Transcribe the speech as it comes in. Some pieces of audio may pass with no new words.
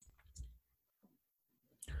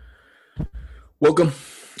Welcome,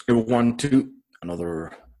 everyone, to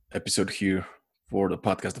another episode here for the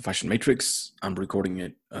podcast, The Fashion Matrix. I'm recording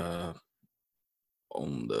it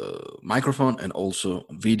on the microphone and also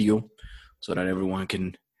video so that everyone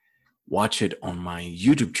can watch it on my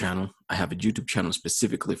YouTube channel. I have a YouTube channel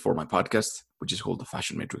specifically for my podcast, which is called The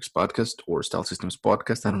Fashion Matrix Podcast or Style Systems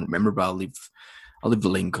Podcast. I don't remember, but I'll leave the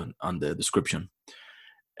link on the description.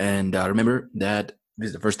 And remember that this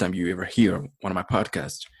is the first time you ever hear one of my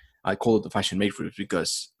podcasts. I call it The Fashion Matrix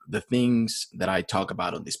because the things that I talk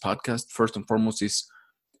about on this podcast, first and foremost, is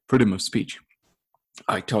freedom of speech.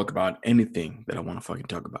 I talk about anything that I want to fucking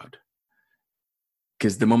talk about.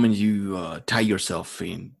 Because the moment you tie yourself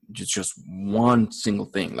in just one single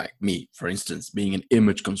thing, like me, for instance, being an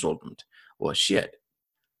image consultant, well, shit,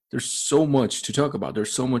 there's so much to talk about.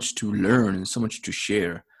 There's so much to learn and so much to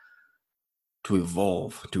share, to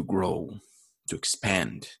evolve, to grow, to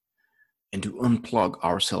expand, and to unplug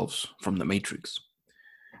ourselves from the matrix.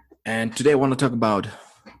 And today I want to talk about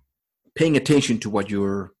paying attention to what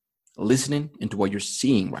you're listening and to what you're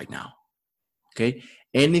seeing right now. Okay?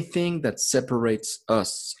 Anything that separates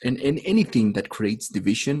us and anything that creates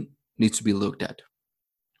division needs to be looked at.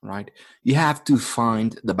 Right? You have to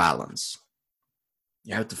find the balance.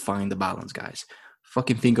 You have to find the balance, guys.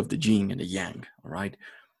 Fucking think of the yin and the yang, all right?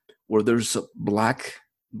 Where there's a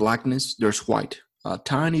blackness, there's white. A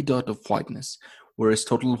tiny dot of whiteness. Whereas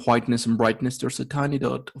total whiteness and brightness, there's a tiny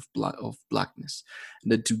dot of blackness.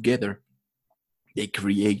 And then together, they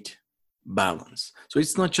create balance. So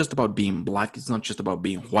it's not just about being black. It's not just about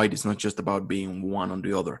being white. It's not just about being one on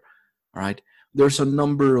the other. All right. There's a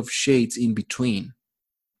number of shades in between.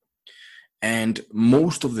 And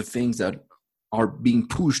most of the things that are being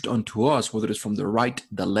pushed onto us, whether it's from the right,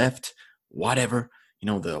 the left, whatever,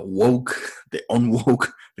 the woke, the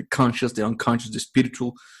unwoke, the conscious, the unconscious, the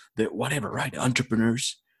spiritual, the whatever, right?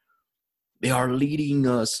 Entrepreneurs, they are leading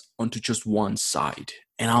us onto just one side.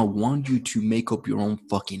 And I want you to make up your own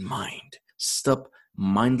fucking mind. Stop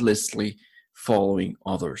mindlessly following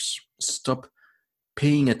others. Stop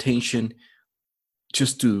paying attention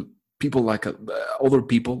just to people like other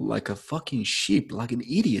people like a fucking sheep, like an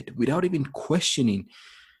idiot, without even questioning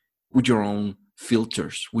with your own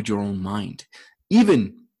filters, with your own mind.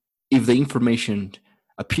 Even if the information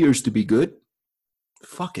appears to be good,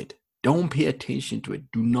 fuck it. Don't pay attention to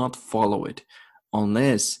it. Do not follow it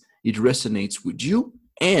unless it resonates with you.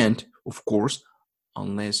 And, of course,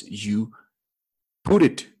 unless you put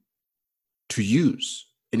it to use.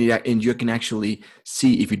 And you can actually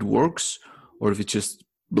see if it works or if it's just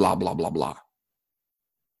blah, blah, blah, blah.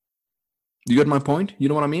 You get my point? You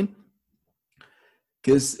know what I mean?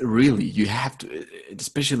 Because really, you have to,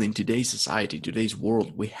 especially in today's society, today's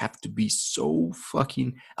world, we have to be so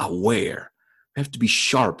fucking aware. We have to be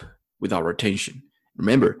sharp with our attention.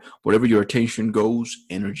 Remember, wherever your attention goes,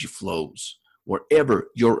 energy flows. Wherever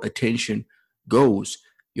your attention goes,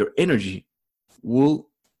 your energy will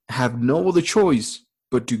have no other choice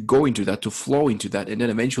but to go into that, to flow into that, and then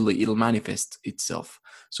eventually it'll manifest itself.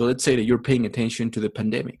 So let's say that you're paying attention to the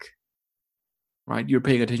pandemic, right? You're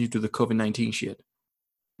paying attention to the COVID-19 shit,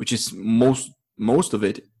 which is most of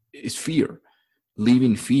it is fear. Live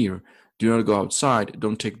in fear. Do not go outside.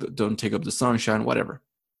 Don't take up the sunshine. Whatever.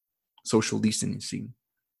 Social distancing.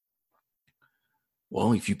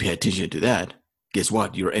 Well, if you pay attention to that, guess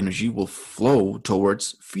what? Your energy will flow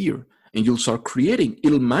towards fear, and you'll start creating.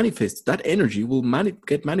 It'll manifest. That energy will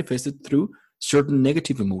get manifested through certain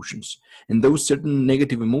negative emotions, and those certain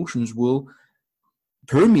negative emotions will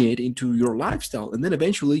permeate into your lifestyle, and then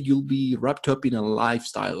eventually you'll be wrapped up in a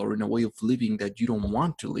lifestyle or in a way of living that you don't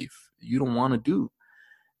want to live, you don't want to do.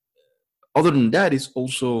 Other than that, is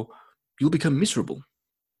also you'll become miserable.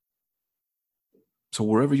 So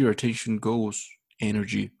wherever your attention goes,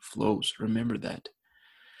 energy flows. Remember that.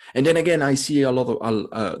 And then again, I see a lot of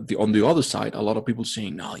on the other side, a lot of people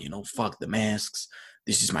saying, "No, fuck the masks.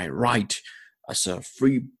 This is my right as a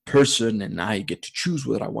free person, and I get to choose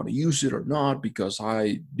whether I want to use it or not because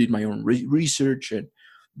I did my own research and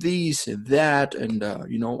this and that, and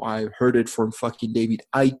I heard it from fucking David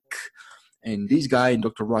Icke and this guy and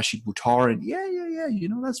Dr. Rashid Buttar, and yeah,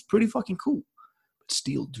 that's pretty fucking cool. But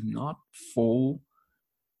still, do not fall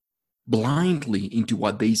blindly into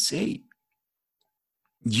what they say.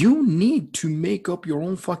 You need to make up your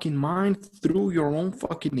own fucking mind through your own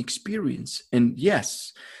fucking experience. And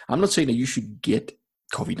yes, I'm not saying that you should get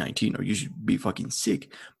COVID-19 or you should be fucking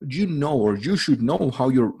sick, but you should know how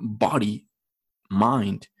your body,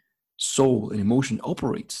 mind, soul, and emotion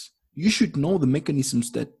operates. You should know the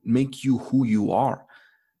mechanisms that make you who you are.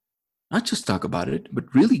 Not just talk about it,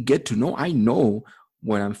 but really get to know. I know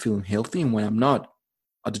when I'm feeling healthy and when I'm not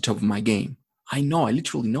at the top of my game. I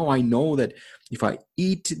literally know. I know that if I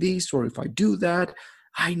eat this or if I do that,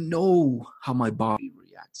 I know how my body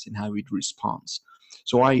reacts and how it responds.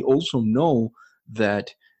 So I also know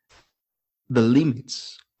that the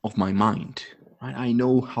limits of my mind, right? I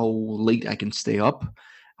know how late I can stay up.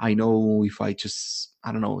 I know if I just,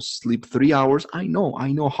 I don't know, sleep 3 hours, I know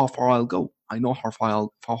how far I'll go. I know how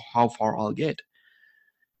far I'll get.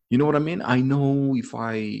 You know what I mean? I know if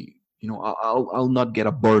I'll not get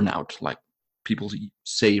a burnout like people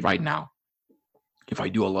say right now if I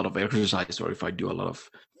do a lot of exercise or if I do a lot of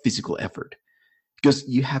physical effort. Because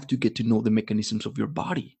you have to get to know the mechanisms of your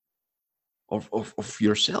body, of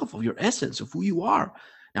yourself, of your essence, of who you are.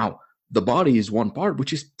 Now, the body is one part,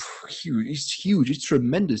 which is huge. It's huge. It's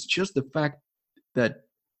tremendous. Just the fact that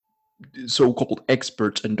so-called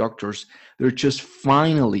experts and doctors, they're just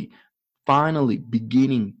finally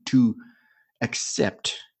beginning to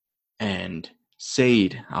accept and say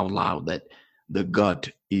it out loud that the gut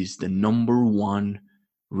is the number one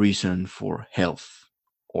reason for health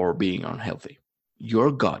or being unhealthy.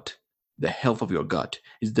 Your gut, the health of your gut,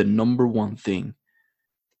 is the number one thing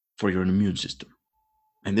for your immune system.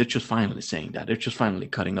 And they're just finally saying that. They're just finally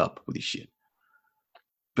cutting up with this shit.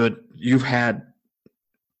 But you've had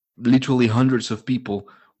literally hundreds of people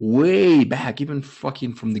way back, even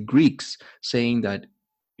fucking from the Greeks, saying that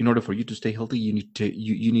in order for you to stay healthy, you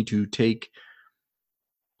need to take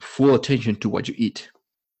full attention to what you eat,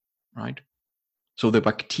 right? So the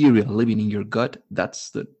bacteria living in your gut,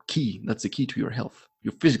 that's the key. That's the key to your health,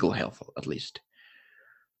 your physical health, at least.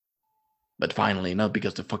 But finally, not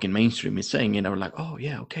because the fucking mainstream is saying it, we're like, oh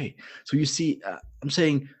yeah, okay. So you see, I'm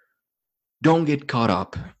saying, don't get caught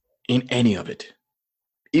up in any of it.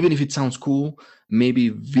 Even if it sounds cool, maybe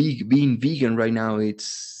being vegan right now,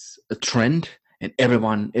 it's a trend and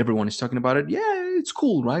everyone is talking about it. Yeah, it's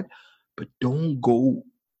cool, right? But don't go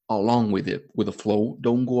along with it, with the flow.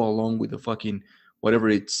 Don't go along with the fucking whatever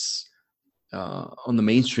it's on the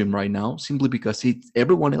mainstream right now, simply because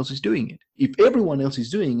everyone else is doing it. If everyone else is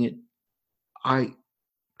doing it, I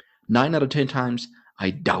 9 out of 10 times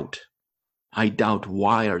I doubt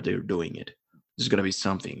why are they doing it. There's gonna be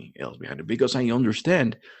something else behind it, because I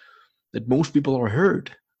understand that most people are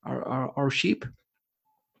herd, are sheep,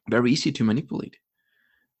 very easy to manipulate.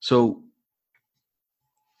 So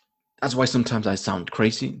that's why sometimes I sound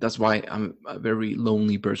crazy. That's why I'm a very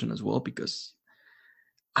lonely person as well, because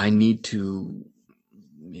I need to,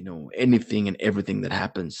 anything and everything that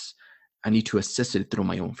happens, I need to assess it through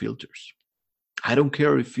my own filters. I don't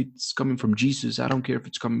care if it's coming from Jesus. I don't care if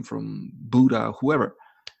it's coming from Buddha, whoever.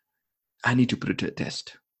 I need to put it to a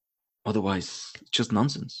test. Otherwise, it's just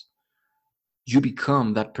nonsense. You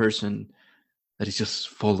become that person that is just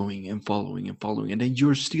following and following and following, and then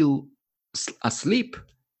you're still asleep.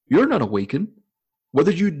 You're not awakened.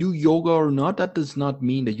 Whether you do yoga or not, that does not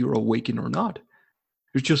mean that you're awakened or not.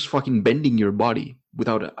 You're just fucking bending your body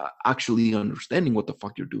without actually understanding what the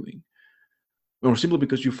fuck you're doing. Or simply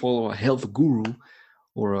because you follow a health guru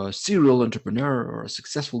or a serial entrepreneur or a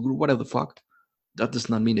successful guru, whatever the fuck, that does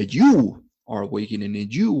not mean that you are awakening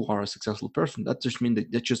and you are a successful person. That just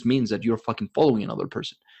means that you're fucking following another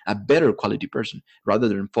person, a better quality person, rather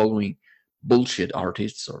than following bullshit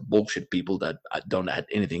artists or bullshit people that don't add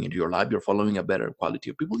anything into your life. You're following a better quality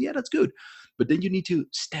of people. Yeah, that's good. But then you need to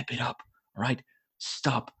step it up, right?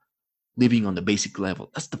 Stop living on the basic level.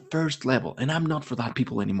 That's the first level. And I'm not for that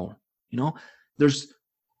people anymore. There's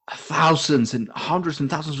thousands and hundreds and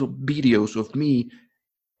thousands of videos of me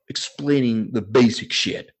explaining the basic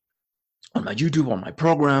shit on my YouTube, on my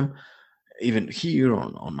program, even here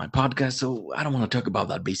on my podcast. So I don't want to talk about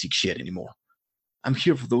that basic shit anymore. I'm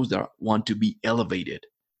here for those that want to be elevated.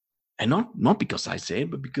 And not because I say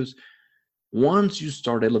it, but because once you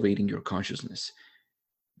start elevating your consciousness,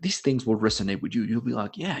 these things will resonate with you. You'll be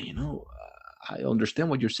like, yeah, I understand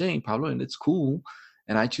what you're saying, Pablo, and it's cool.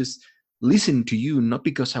 And I just listen to you, not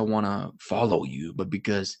because I want to follow you, but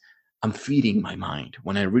because I'm feeding my mind.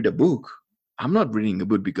 When I read a book, I'm not reading a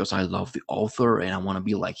book because I love the author and I want to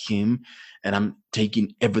be like him. And I'm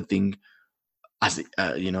taking everything as,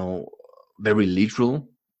 very literal.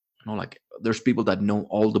 Like there's people that know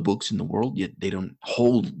all the books in the world, yet they don't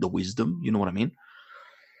hold the wisdom. You know what I mean?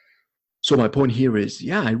 So my point here is,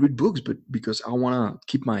 yeah, I read books, but because I want to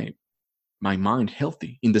keep my mind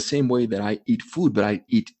healthy in the same way that I eat food, but I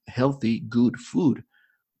eat healthy, good food.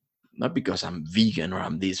 Not because I'm vegan or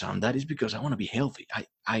I'm this or I'm that. Is because I want to be healthy.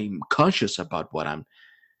 I'm conscious about what I'm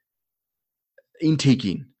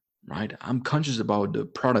intaking, right? I'm conscious about the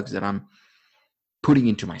products that I'm putting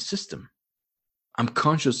into my system. I'm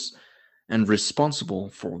conscious and responsible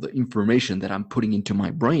for the information that I'm putting into my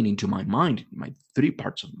brain, into my mind, the 3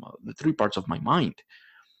 parts of my mind.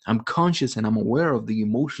 I'm conscious and I'm aware of the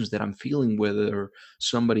emotions that I'm feeling, whether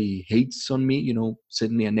somebody hates on me,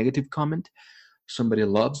 send me a negative comment, somebody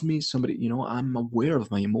loves me, I'm aware of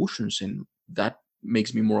my emotions, and that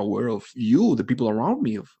makes me more aware of you, the people around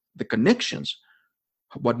me, of the connections.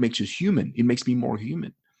 What makes us human? It makes me more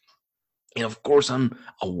human. And of course, I'm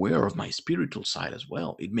aware of my spiritual side as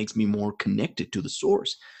well. It makes me more connected to the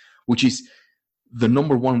source, which is the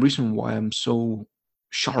number one reason why I'm so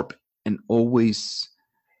sharp and always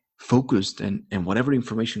focused. And whatever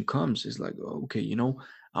information comes is like, okay,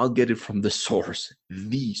 I'll get it from the source,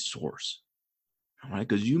 all right?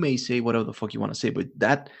 Because you may say whatever the fuck you want to say, but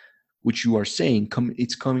that which you are saying,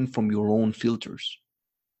 it's coming from your own filters.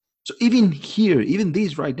 So even here, even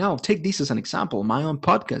this right now, take this as an example, my own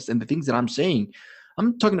podcast and the things that I'm saying.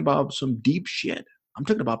 I'm talking about some deep shit. I'm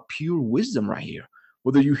talking about pure wisdom right here.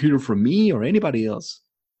 Whether you hear it from me or anybody else,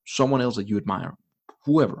 someone else that you admire,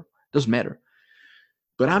 whoever, doesn't matter.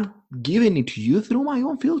 But I'm giving it to you through my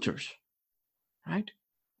own filters, right?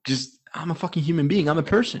 Just I'm a fucking human being. I'm a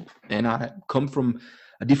person, and I come from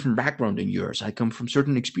a different background than yours. I come from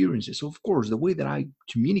certain experiences. So of course, the way that I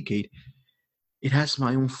communicate, it has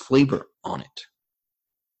my own flavor on it.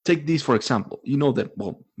 Take this for example. You know that,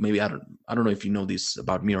 well, maybe I don't know if you know this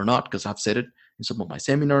about me or not, because I've said it in some of my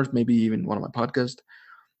seminars, maybe even one of my podcasts.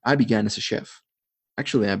 I began as a chef.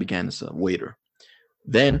 Actually, I began as a waiter.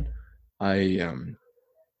 Then I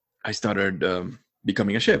started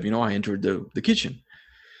becoming a chef. I entered the kitchen.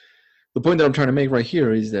 The point that I'm trying to make right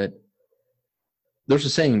here is that there's a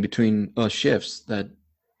saying between us chefs that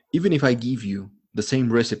even if I give you the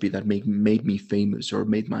same recipe that made me famous or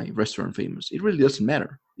made my restaurant famous, it really doesn't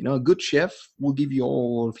matter. A good chef will give you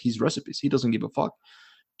all of his recipes. He doesn't give a fuck,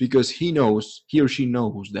 because he or she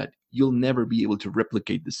knows that you'll never be able to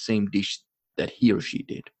replicate the same dish that he or she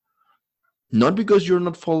did. Not because you're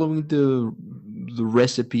not following the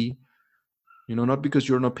recipe, not because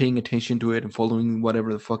you're not paying attention to it and following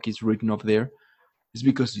whatever the fuck is written up there. It's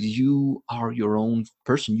because you are your own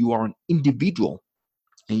person. You are an individual,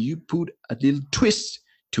 and you put a little twist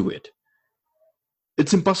to it.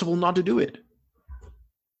 It's impossible not to do it.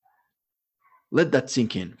 Let that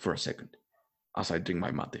sink in for a second as I drink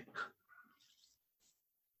my mate.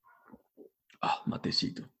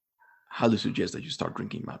 Matecito. Highly suggest that you start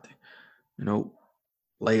drinking mate.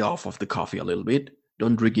 Lay off of the coffee a little bit.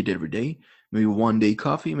 Don't drink it every day. Maybe one day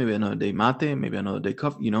coffee, maybe another day mate, maybe another day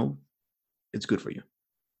coffee. It's good for you.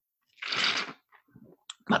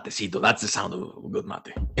 Matecito, that's the sound of a good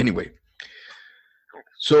mate. Anyway,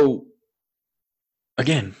 so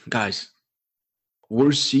again, guys,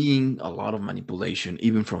 we're seeing a lot of manipulation,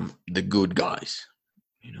 even from the good guys.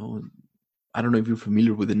 I don't know if you're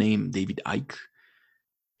familiar with the name David Icke.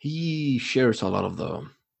 He shares a lot of the,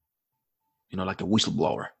 like a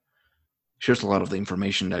whistleblower, shares a lot of the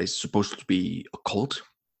information that is supposed to be occult.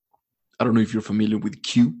 I don't know if you're familiar with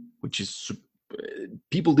Q, which is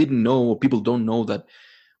people didn't know, or people don't know that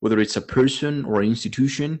whether it's a person or an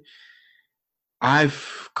institution.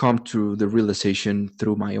 I've come to the realization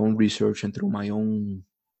through my own research and through my own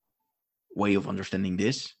way of understanding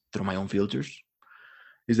this, through my own filters,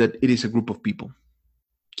 is that it is a group of people,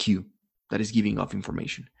 Q, that is giving off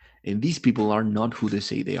information. And these people are not who they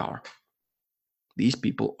say they are. These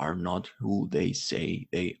people are not who they say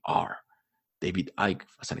they are. David Icke,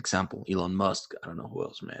 as an example, Elon Musk, I don't know who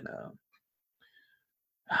else, man.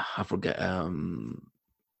 I forget.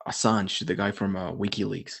 Assange, the guy from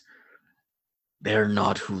WikiLeaks. They're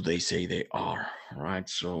not who they say they are, right?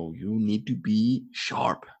 So you need to be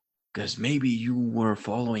sharp, because maybe you were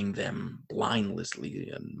following them blindlessly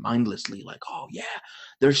and mindlessly, like, oh yeah,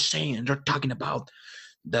 they're talking about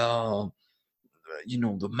the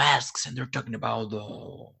the masks, and they're talking about the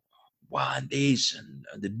one this and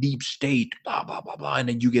the deep state, blah blah blah blah, and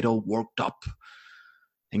then you get all worked up.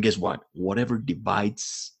 And guess what? Whatever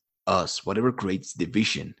divides us, whatever creates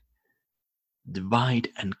division, divide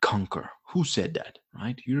and conquer. Who said that,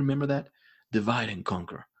 right? You remember that? Divide and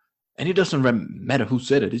conquer. And it doesn't matter who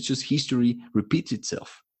said it. It's just history repeats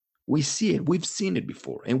itself. We see it. We've seen it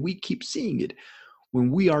before, and we keep seeing it. When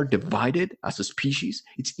we are divided as a species,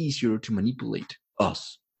 it's easier to manipulate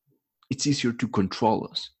us. It's easier to control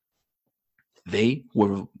us. They,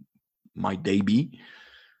 whoever might they be,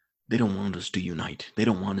 they don't want us to unite. They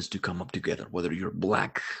don't want us to come up together. Whether you're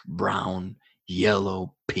black, brown,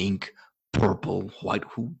 yellow, pink, purple, white,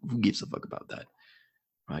 who gives a fuck about that,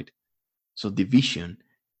 right? So division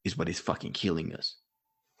is what is fucking killing us.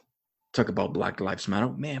 talk about Black Lives Matter.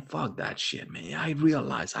 Man, fuck that shit, man. I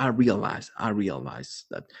realize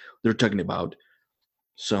that they're talking about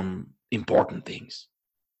some important things.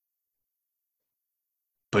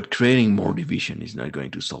 But creating more division is not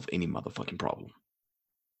going to solve any motherfucking problem.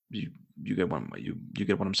 You you get what you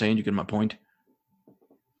get what I'm saying? You get my point?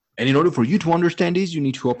 And in order for you to understand this, you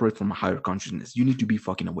need to operate from a higher consciousness. You need to be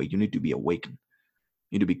fucking awake. You need to be awakened.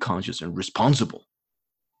 You need to be conscious and responsible.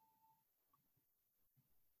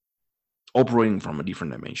 Operating from a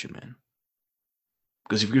different dimension, man.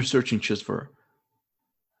 Because if you're searching just for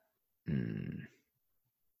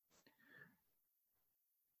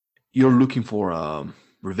you're looking for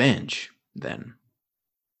revenge, then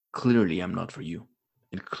clearly I'm not for you.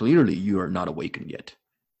 And clearly you are not awakened yet.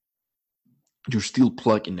 You're still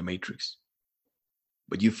plugged in the matrix.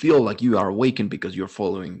 But you feel like you are awakened because you're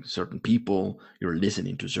following certain people, you're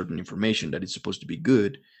listening to certain information that is supposed to be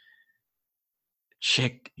good.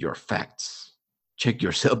 Check your facts. Check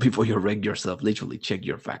yourself before you wreck yourself. Literally, check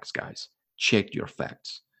your facts, guys. Check your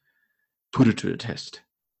facts. Put it to the test.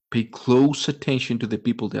 Pay close attention to the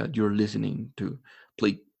people that you're listening to.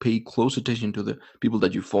 Pay close attention to the people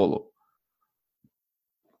that you follow.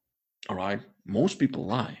 All right? Most people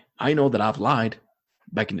lie. I know that I've lied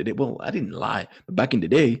back in the day. Well, I didn't lie, but back in the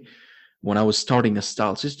day when I was starting a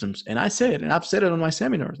Style Systems, and I've said it on my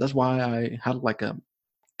seminars. That's why I had like a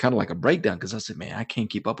kind of like a breakdown, because I said, man, I can't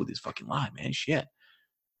keep up with this fucking lie, man. Shit.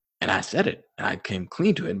 And I said it, and I came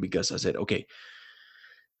clean to it because I said, okay,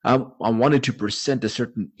 I wanted to present a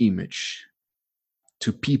certain image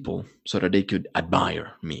to people so that they could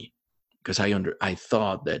admire me, because I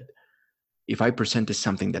thought that if I presented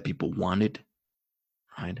something that people wanted,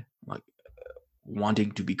 right, like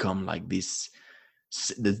wanting to become like these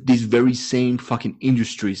very same fucking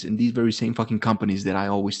industries and these very same fucking companies that I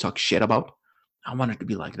always talk shit about, I wanted to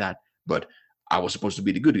be like that. But I was supposed to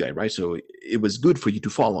be the good guy, right? So it was good for you to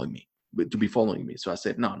follow me, to be following me. So I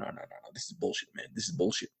said, no. This is bullshit, man. This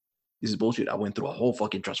is bullshit. I went through a whole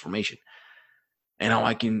fucking transformation. And now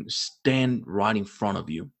I can stand right in front of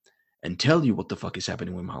you and tell you what the fuck is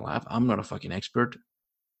happening with my life. I'm not a fucking expert.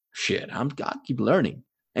 Shit, I keep learning.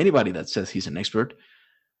 Anybody that says he's an expert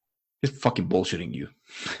is fucking bullshitting you.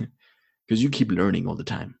 Because you keep learning all the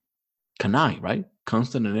time. Kanai, right?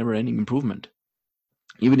 Constant and never-ending improvement.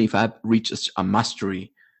 Even if I've reached a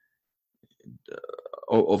mastery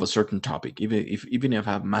of a certain topic, even if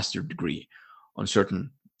I have a master degree on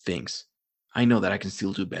certain things, I know that I can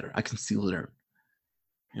still do better. I can still learn.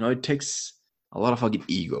 It takes a lot of fucking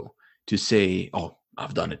ego to say, oh,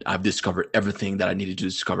 I've done it. I've discovered everything that I needed to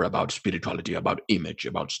discover about spirituality, about image,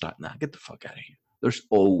 about style. Nah, get the fuck out of here. There's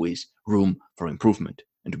always room for improvement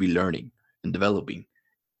and to be learning and developing,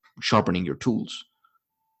 sharpening your tools,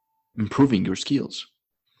 improving your skills.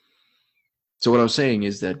 So what I was saying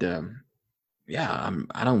is that, I'm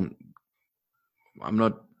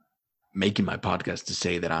not making my podcast to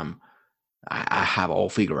say that I have all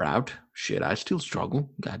figured out. Shit, I still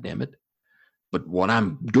struggle. God damn it. But what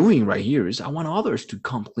I'm doing right here is I want others to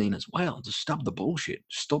come clean as well, to stop the bullshit,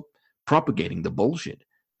 stop propagating the bullshit,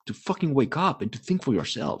 to fucking wake up and to think for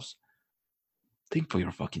yourselves. Think for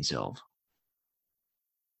your fucking self.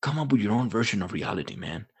 Come up with your own version of reality,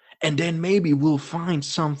 man. And then maybe we'll find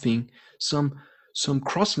something, some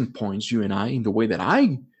crossing points, you and I, in the way that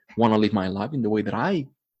I want to live my life, in the way that I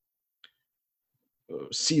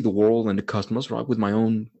see the world and the cosmos, right, with my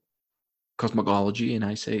own cosmology. And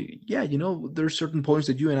I say, yeah, there's certain points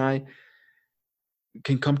that you and I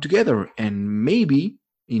can come together, and maybe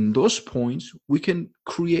in those points we can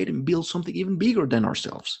create and build something even bigger than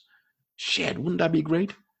ourselves. Shit, wouldn't that be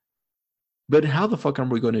great? But how the fuck are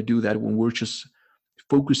we going to do that when we're just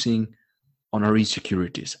focusing on our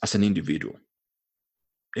insecurities as an individual?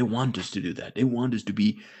 They want us to do that. They want us to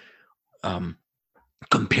be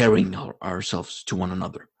comparing ourselves to one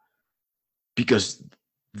another, because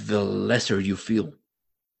the lesser you feel,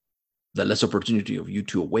 the less opportunity of you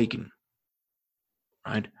to awaken,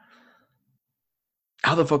 right?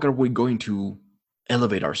 How the fuck are we going to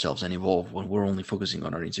elevate ourselves and evolve when we're only focusing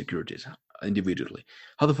on our insecurities individually?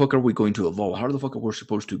 How the fuck are we going to evolve? How the fuck are we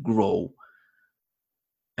supposed to grow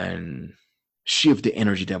and shift the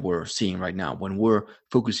energy that we're seeing right now when we're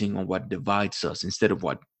focusing on what divides us instead of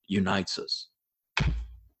what unites us?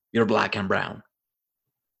 You're black and brown.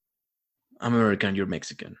 I'm American, you're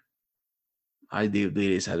Mexican. I do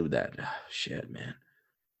this, I do that. Shit, man.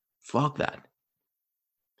 Fuck that.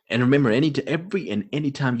 And remember,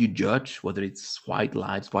 anytime you judge, whether it's white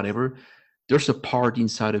lies, whatever, there's a part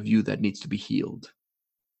inside of you that needs to be healed.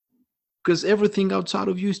 Because everything outside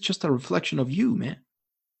of you is just a reflection of you, man.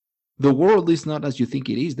 The world is not as you think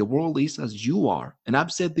it is. The world is as you are. And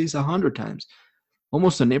I've said this 100 times,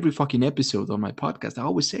 almost on every fucking episode on my podcast. I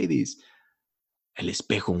always say this. El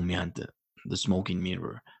espejo humeante, the smoking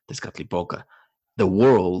mirror, Tezcatlipoca. The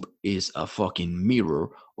world is a fucking mirror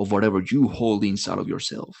of whatever you hold inside of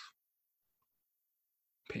yourself.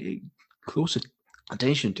 Pay close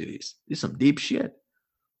attention to this. This is some deep shit.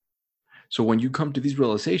 So when you come to this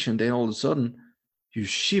realization, then all of a sudden you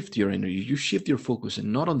shift your energy, you shift your focus,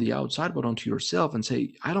 and not on the outside, but onto yourself, and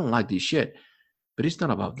say, I don't like this shit. But it's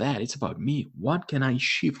not about that. It's about me. What can I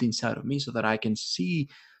shift inside of me so that I can see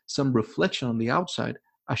some reflection on the outside,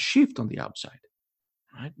 a shift on the outside?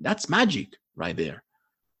 Right? That's magic right there.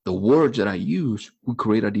 The words that I use will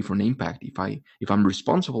create a different impact if I'm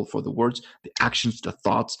responsible for the words, the actions, the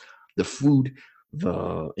thoughts, the food,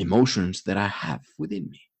 the emotions that I have within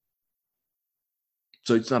me.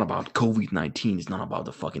 So it's not about COVID-19. It's not about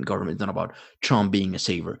the fucking government. It's not about Trump being a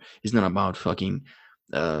savior. It's not about fucking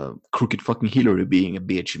crooked fucking Hillary being a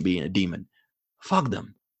bitch and being a demon. Fuck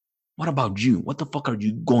them. What about you? What the fuck are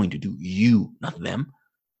you going to do? You, not them.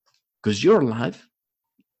 Because your life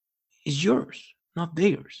is yours, not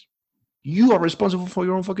theirs. You are responsible for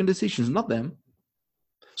your own fucking decisions, not them.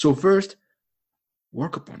 So first,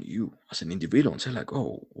 work upon you as an individual and say like,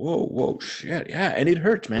 oh, whoa, shit. Yeah, and it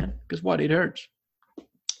hurts, man. Guess what? It hurts.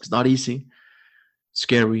 It's not easy,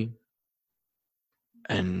 scary.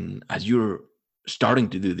 And as you're starting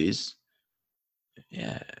to do this,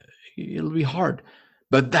 yeah, it'll be hard.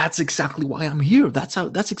 But that's exactly why I'm here.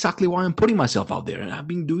 That's exactly why I'm putting myself out there. And I've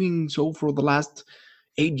been doing so for the last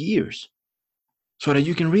 8 years. So that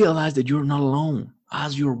you can realize that you're not alone.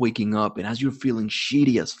 As you're waking up and as you're feeling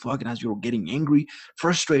shitty as fuck and as you're getting angry,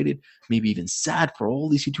 frustrated, maybe even sad for all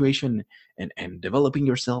this situation and developing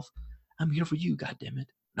yourself, I'm here for you, goddammit.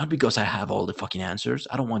 Not because I have all the fucking answers.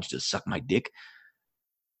 I don't want you to suck my dick.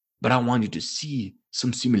 But I want you to see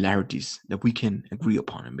some similarities that we can agree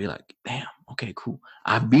upon and be like, damn, okay, cool.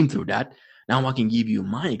 I've been through that. Now I can give you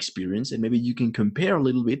my experience and maybe you can compare a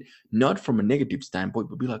little bit, not from a negative standpoint,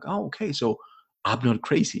 but be like, oh, okay, so I'm not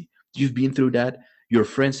crazy. You've been through that. Your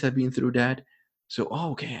friends have been through that. So,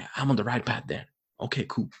 oh, okay, I'm on the right path then. Okay,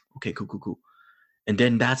 cool. Okay, cool. And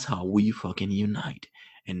then that's how we fucking unite.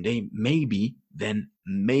 And maybe,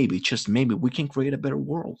 just maybe, we can create a better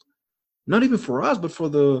world. Not even for us, but for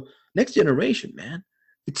the next generation, man.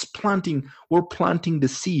 We're planting the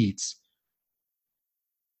seeds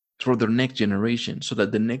for the next generation so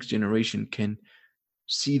that the next generation can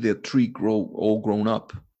see the tree grow all grown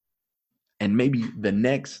up. And maybe the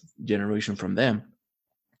next generation from them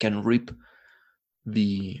can reap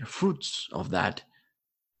the fruits of that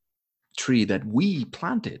tree that we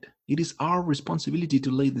planted. It is our responsibility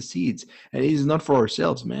to lay the seeds. And it is not for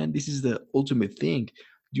ourselves, man. This is the ultimate thing.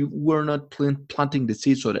 We're not planting the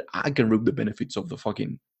seeds so that I can reap the benefits of the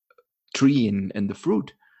fucking tree and the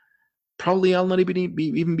fruit. Probably I'll not even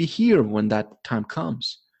be here when that time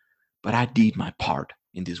comes. But I did my part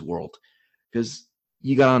in this world. Because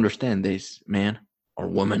you gotta understand this, man or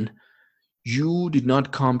woman. You did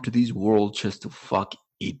not come to this world just to fuck,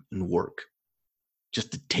 eat, and work.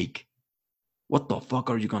 Just to take. What the fuck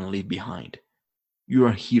are you gonna leave behind? You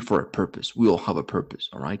are here for a purpose. We all have a purpose,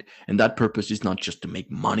 all right? And that purpose is not just to make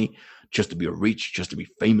money, just to be rich, just to be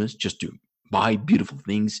famous, just to buy beautiful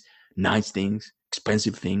things, nice things,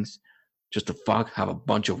 expensive things, just to fuck, have a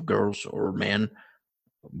bunch of girls or men,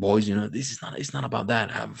 boys, it's not about that.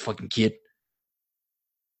 Have a fucking kid,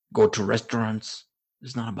 go to restaurants.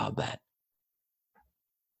 It's not about that.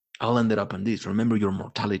 I'll end it up on this. Remember your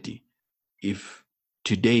mortality. If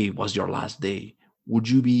today was your last day, would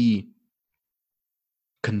you be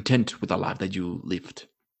content with the life that you lived,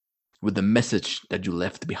 with the message that you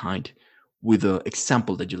left behind, with the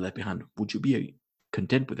example that you left behind? Would you be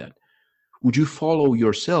content with that? Would you follow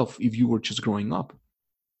yourself if you were just growing up?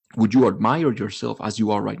 Would you admire yourself as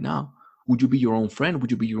you are right now? Would you be your own friend?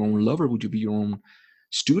 Would you be your own lover? Would you be your own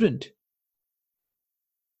student?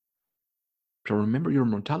 So remember your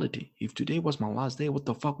mortality. If today was my last day, what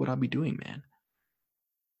the fuck would I be doing, man?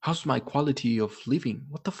 How's my quality of living?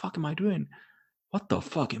 What the fuck am I doing? What the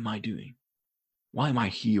fuck am I doing? Why am I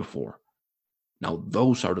here for? Now,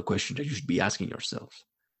 those are the questions that you should be asking yourselves.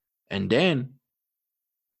 And then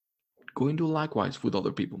go and do likewise with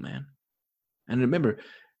other people, man. And remember,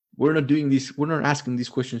 we're not asking these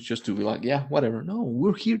questions just to be like, yeah, whatever. No,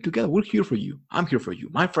 we're here together. We're here for you. I'm here for you.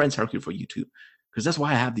 My friends are here for you too. Because that's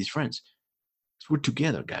why I have these friends. We're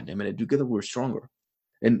together, goddammit. And together we're stronger.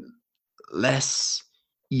 And less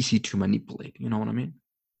easy to manipulate. You know what I mean?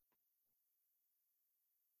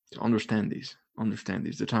 Understand this.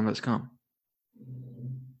 The time has come.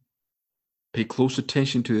 Pay close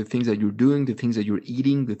attention to the things that you're doing, the things that you're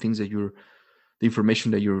eating, the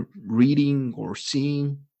information that you're reading or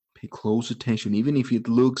seeing. Pay close attention, even if it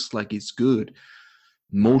looks like it's good.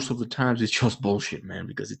 Most of the times it's just bullshit, man,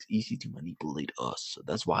 because it's easy to manipulate us. So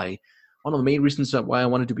that's why one of the main reasons why I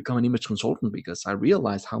wanted to become an image consultant, because I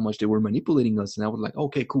realized how much they were manipulating us. And I was like,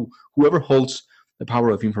 okay, cool. Whoever holds the power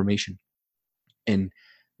of information and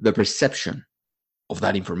the perception of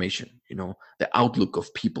that information, the outlook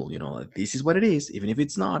of people, this is what it is, even if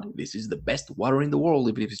it's not. This is the best water in the world,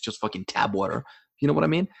 even if it's just fucking tap water. You know what I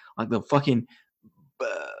mean? Like the fucking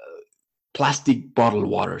uh, plastic bottled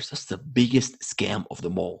waters. That's the biggest scam of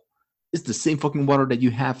them all. It's the same fucking water that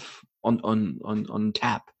you have on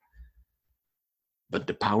tap. But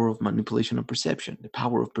the power of manipulation of perception, the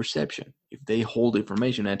power of perception. If they hold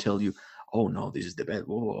information and tell you, oh no, this is the best,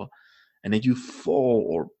 blah, blah, blah, and then you fall,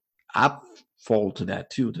 or I fall to that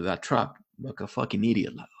too, to that trap, like a fucking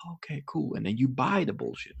idiot. Like, okay, cool. And then you buy the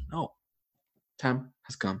bullshit. No. Time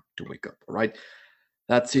has come to wake up. All right.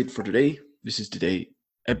 That's it for today. This is today's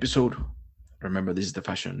episode. Remember, this is the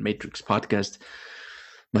Fashion Matrix podcast.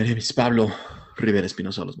 My name is Pablo Rivera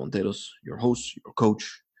Espinosa Los Monteros, your host, your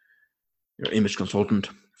coach, your image consultant.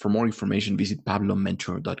 For more information, visit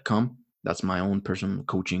pablomentor.com. That's my own personal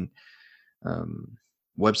coaching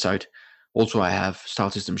website. Also, I have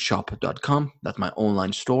stylesystemshop.com. That's my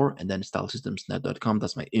online store. And then stylesystemsnet.com.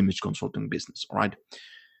 That's my image consulting business. All right.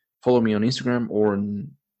 Follow me on Instagram or on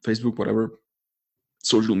Facebook, whatever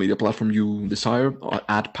social media platform you desire,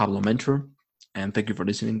 at Pablo Mentor. And thank you for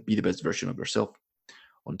listening. Be the best version of yourself.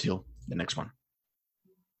 Until the next one.